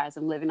darkened skies.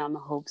 I'm living on the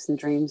hopes and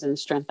dreams and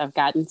strength I've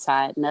got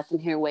inside. Nothing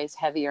here weighs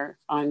heavier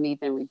on me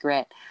than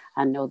regret.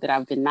 I know that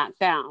I've been knocked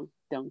down.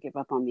 Don't give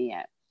up on me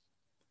yet.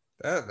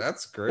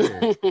 That's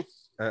great.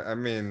 I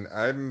mean,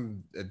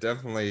 I'm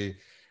definitely,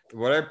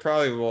 what I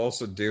probably will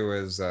also do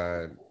is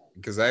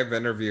because I've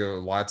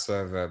interviewed lots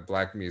of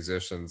Black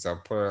musicians.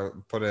 I'll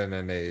put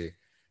in a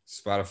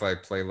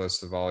Spotify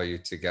playlist of all you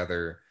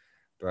together.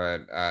 But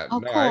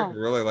cool. I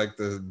really like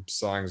the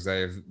songs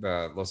I've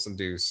listened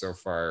to so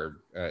far.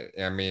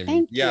 I mean,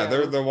 Thank you.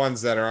 they're the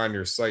ones that are on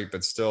your site,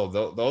 but still,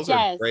 those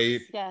are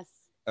great. Yes.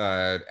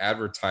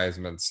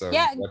 Advertisements.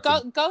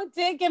 Go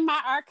dig in my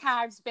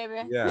archives,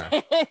 baby.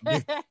 Yeah.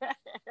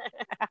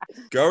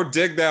 Go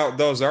dig out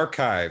those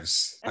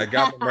archives. I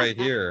got them right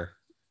here.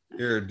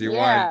 Here, do you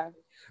want?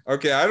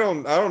 Okay, I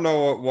don't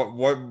know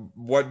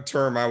what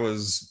term I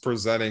was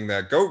presenting.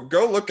 That go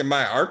look at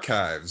my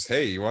archives.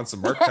 Hey, you want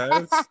some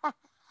archives?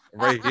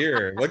 Right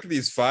here. Look at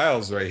these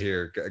files right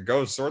here.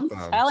 Go sort them.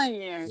 I'm telling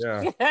you.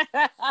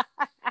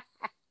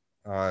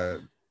 Yeah.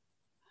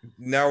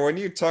 Now, when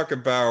you talk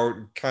about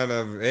kind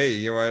of, hey,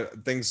 you know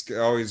what, things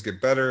always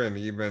get better, and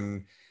you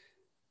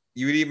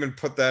would even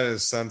put that in a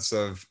sense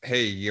of,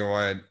 hey, you know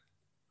what,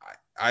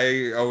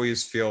 I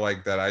always feel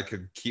like that I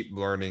could keep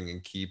learning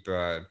and keep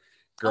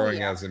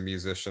growing as a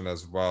musician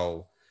as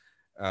well.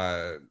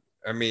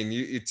 I mean,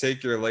 you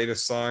take your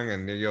latest song,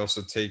 and you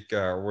also take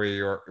where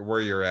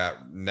you're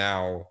at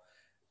now.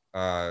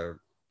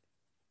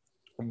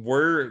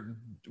 Where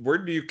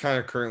do you kind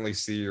of currently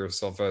see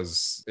yourself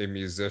as a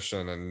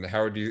musician, and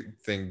how do you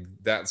think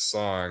that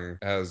song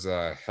has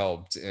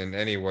helped in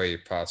any way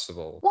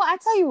possible? Well, I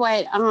tell you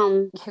what,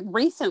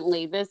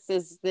 recently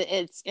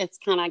it's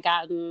kind of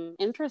gotten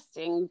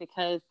interesting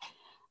because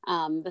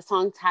the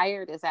song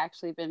Tired has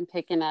actually been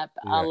picking up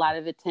a lot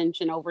of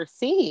attention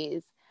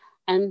overseas.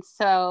 And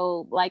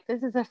so, like,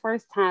 this is the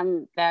first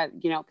time that,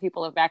 you know,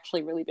 people have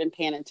actually really been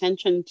paying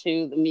attention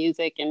to the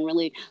music and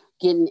really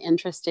getting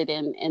interested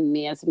in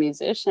me as a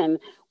musician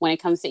when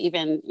it comes to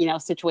even, you know,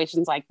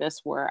 situations like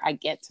this where I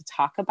get to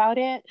talk about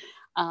it.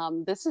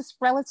 This is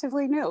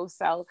relatively new.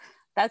 So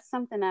that's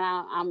something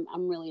that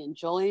I'm really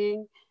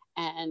enjoying.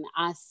 And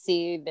I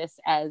see this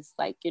as,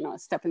 like, you know, a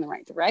step in the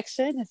right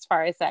direction as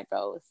far as that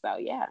goes. So,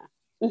 yeah.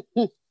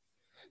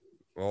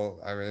 Well,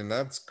 I mean,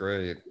 that's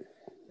great.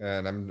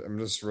 And I'm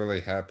just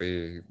really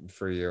happy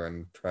for you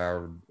and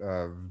proud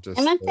of just.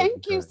 And then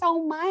thank you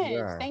so much.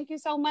 Yeah. Thank you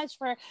so much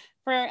for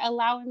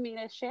allowing me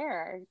to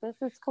share. This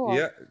is cool.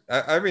 Yeah,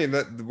 I mean,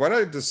 what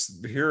I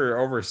just hear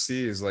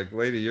overseas, like,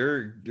 lady,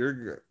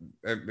 you're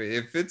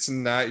if it's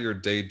not your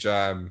day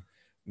job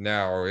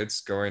now,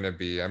 it's going to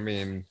be. I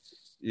mean,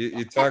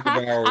 you talk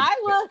about.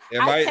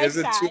 Is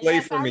it too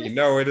late for me?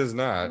 No, it is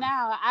not. No,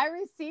 I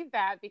received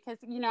that because,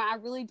 you know, I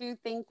really do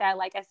think that,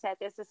 like I said,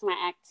 this is my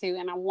act too,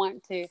 and I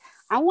want to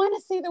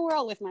see the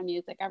world with my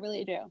music. I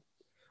really do.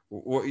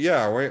 Well,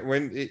 yeah,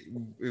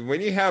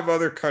 when you have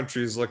other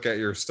countries look at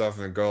your stuff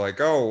and go like,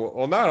 oh,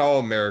 well, not all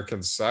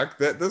Americans suck.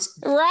 This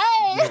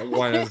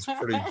one is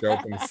pretty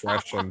dope and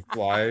fresh and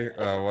fly,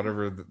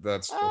 whatever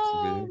that's supposed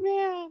to be.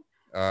 Man.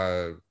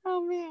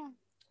 Oh man.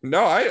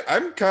 No,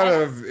 I'm kind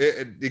of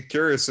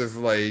curious if,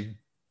 like,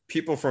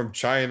 people from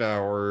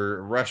China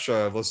or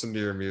Russia listen to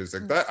your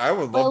music. That I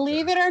would love.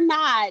 Believe it or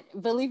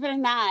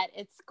not,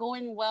 it's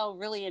going well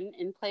really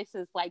in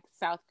places like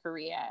South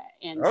Korea,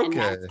 and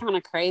that's kind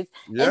of crazy.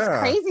 Yeah. It's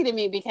crazy to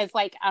me because,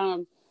 like,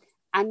 I'm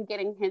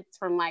getting hits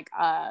from, like,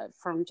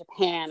 from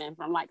Japan and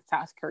from, like,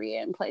 South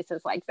Korea and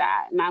places like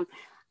that, and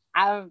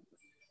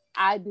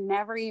I'd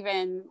never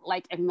even,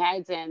 like,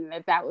 imagined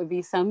that would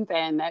be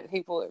something that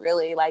people would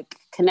really, like,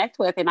 connect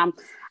with. And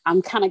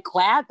I'm kind of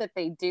glad that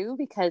they do,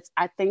 because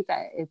I think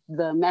that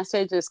the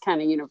message is kind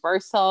of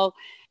universal,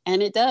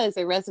 and it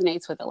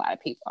resonates with a lot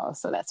of people.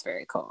 So that's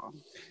very cool.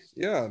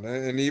 Yeah.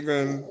 And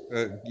even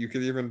you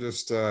could even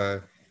just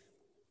add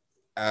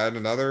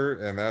another,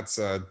 and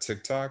that's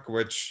TikTok,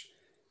 which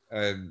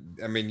I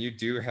mean, you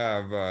do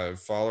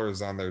have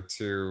followers on there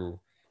too,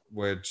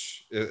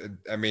 which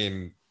I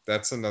mean,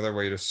 that's another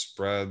way to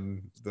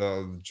spread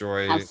the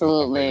joy.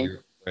 Absolutely. That you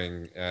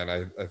bring. And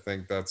I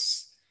think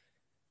that's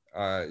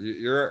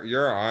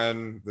you're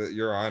on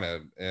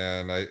it,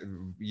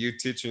 and you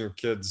teaching your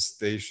kids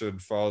they should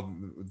follow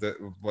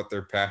what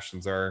their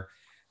passions are.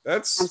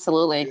 That's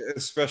absolutely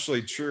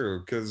especially true,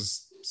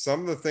 because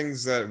some of the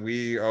things that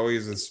we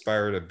always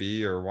aspire to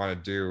be or want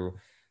to do,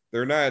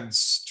 they're not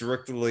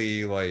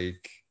strictly,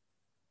 like,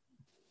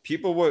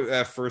 people would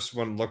at first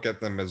wouldn't look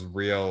at them as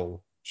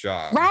real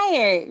job.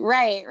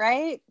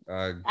 Right.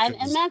 And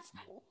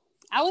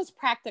I was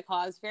practical.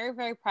 I was very,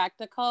 very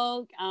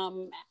practical,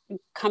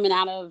 coming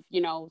out of,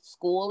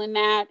 school and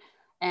that.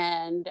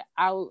 And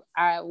I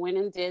went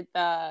and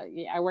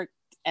I worked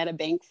at a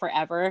bank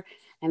forever.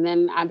 And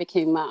then I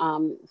became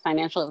a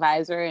financial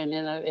advisor and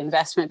then an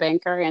investment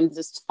banker, and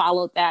just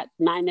followed that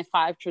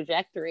 9-to-5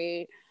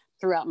 trajectory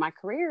throughout my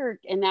career.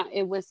 And that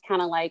it was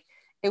kind of like,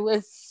 it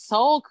was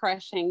soul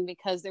crushing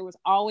because there was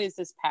always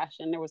this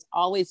passion. There was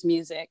always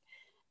music.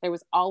 There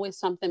was always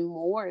something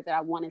more that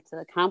I wanted to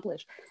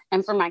accomplish.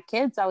 And for my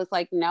kids, I was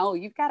like, no,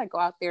 you've got to go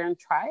out there and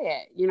try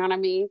it. You know what I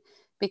mean?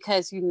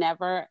 Because you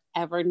never,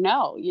 ever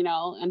know,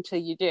 until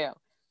you do.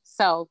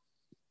 So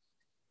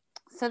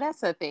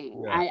that's the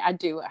thing. Yeah.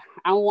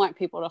 I want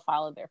people to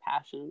follow their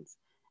passions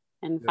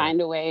and find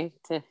a way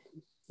to,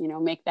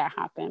 make that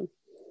happen.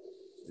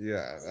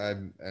 Yeah. I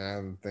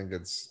think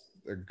it's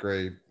a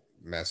great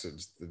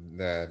message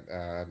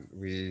that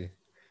we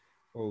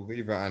will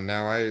leave on.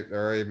 Now, I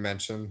already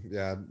mentioned,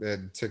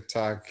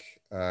 TikTok,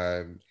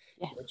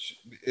 which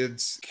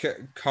it's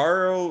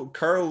Carriller. It's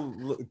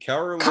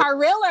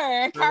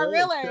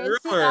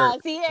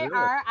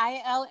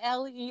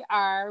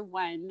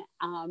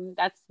CARILLER1.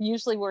 That's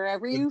usually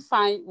wherever you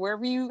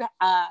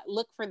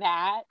look for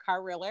that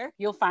Carriller,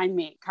 you'll find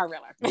me,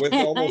 Carriller. With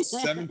almost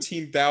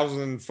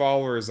 17,000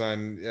 followers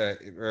on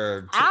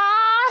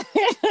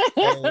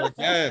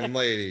again,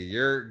 lady,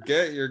 you're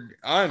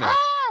on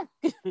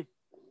it.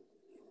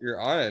 You're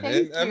on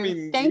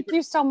it. Thank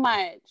you so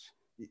much.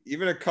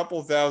 Even a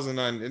couple thousand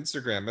on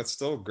Instagram, that's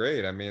still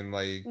great. I mean,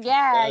 like,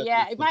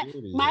 yeah.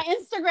 My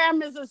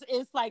Instagram is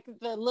like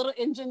the little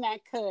engine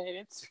that could.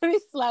 It's pretty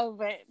slow,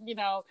 but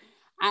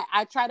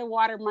I try to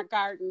water my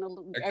garden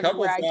a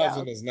couple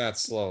thousand is not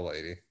slow,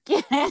 lady.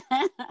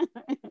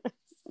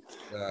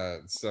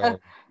 So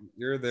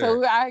you're there.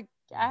 So I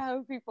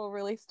hope people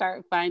really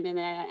start finding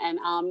it. And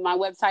my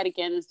website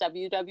again is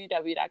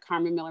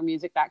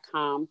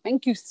www.carmenmillermusic.com.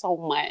 Thank you so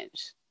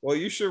much. Well,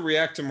 you should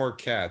react to more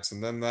cats,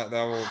 and then that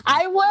will.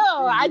 I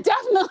will. I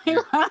definitely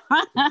will.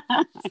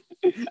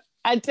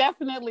 I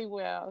definitely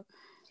will.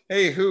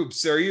 Hey,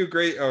 Hoops, are you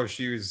great? Oh,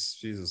 she's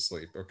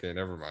asleep. Okay,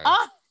 never mind.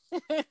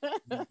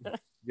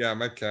 Yeah,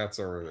 my cat's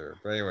over there.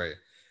 But anyway,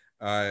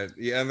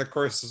 and of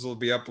course this will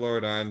be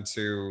uploaded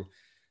onto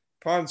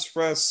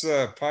Pawnspress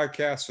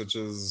podcast, which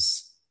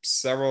is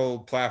several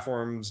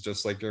platforms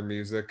just like your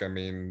music. I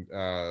mean,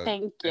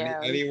 thank you.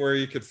 Anywhere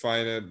you could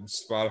find it,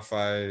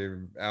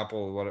 Spotify,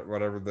 Apple,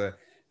 whatever the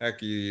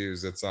heck you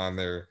use, it's on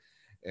there.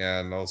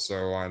 And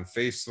also on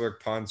Facebook,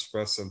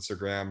 Pawnspress,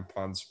 Instagram,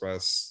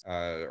 Pawnspress,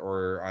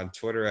 or on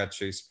Twitter at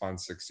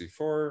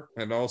ChasePawn64.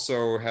 And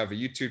also have a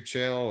YouTube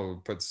channel. We'll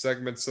put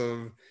segments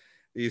of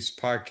these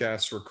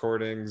podcast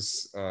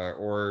recordings,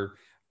 or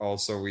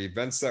also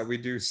events that we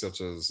do, such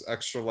as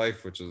Extra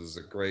Life, which is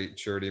a great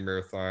charity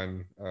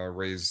marathon,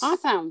 raised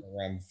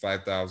around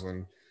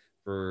 5,000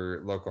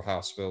 for local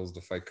hospitals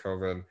to fight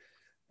COVID.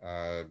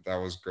 That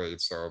was great.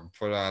 So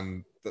put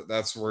on,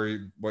 that's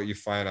what you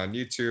find on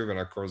YouTube, and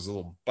of course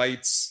little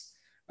bites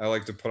I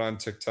like to put on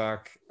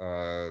TikTok.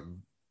 Or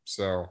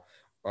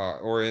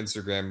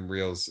Instagram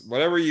Reels,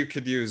 whatever you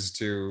could use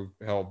to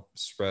help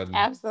spread.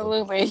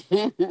 Absolutely.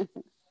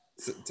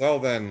 Till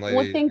then, lady.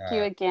 Well, thank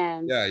you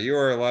again. Yeah, you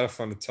are a lot of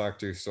fun to talk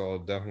to, so I'll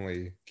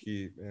definitely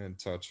keep in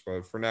touch.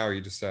 But for now, you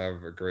just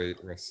have a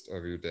great rest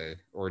of your day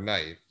or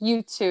night.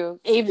 You too.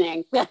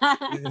 Evening. All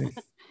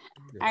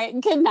right.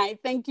 Good night.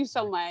 Thank you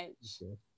so much.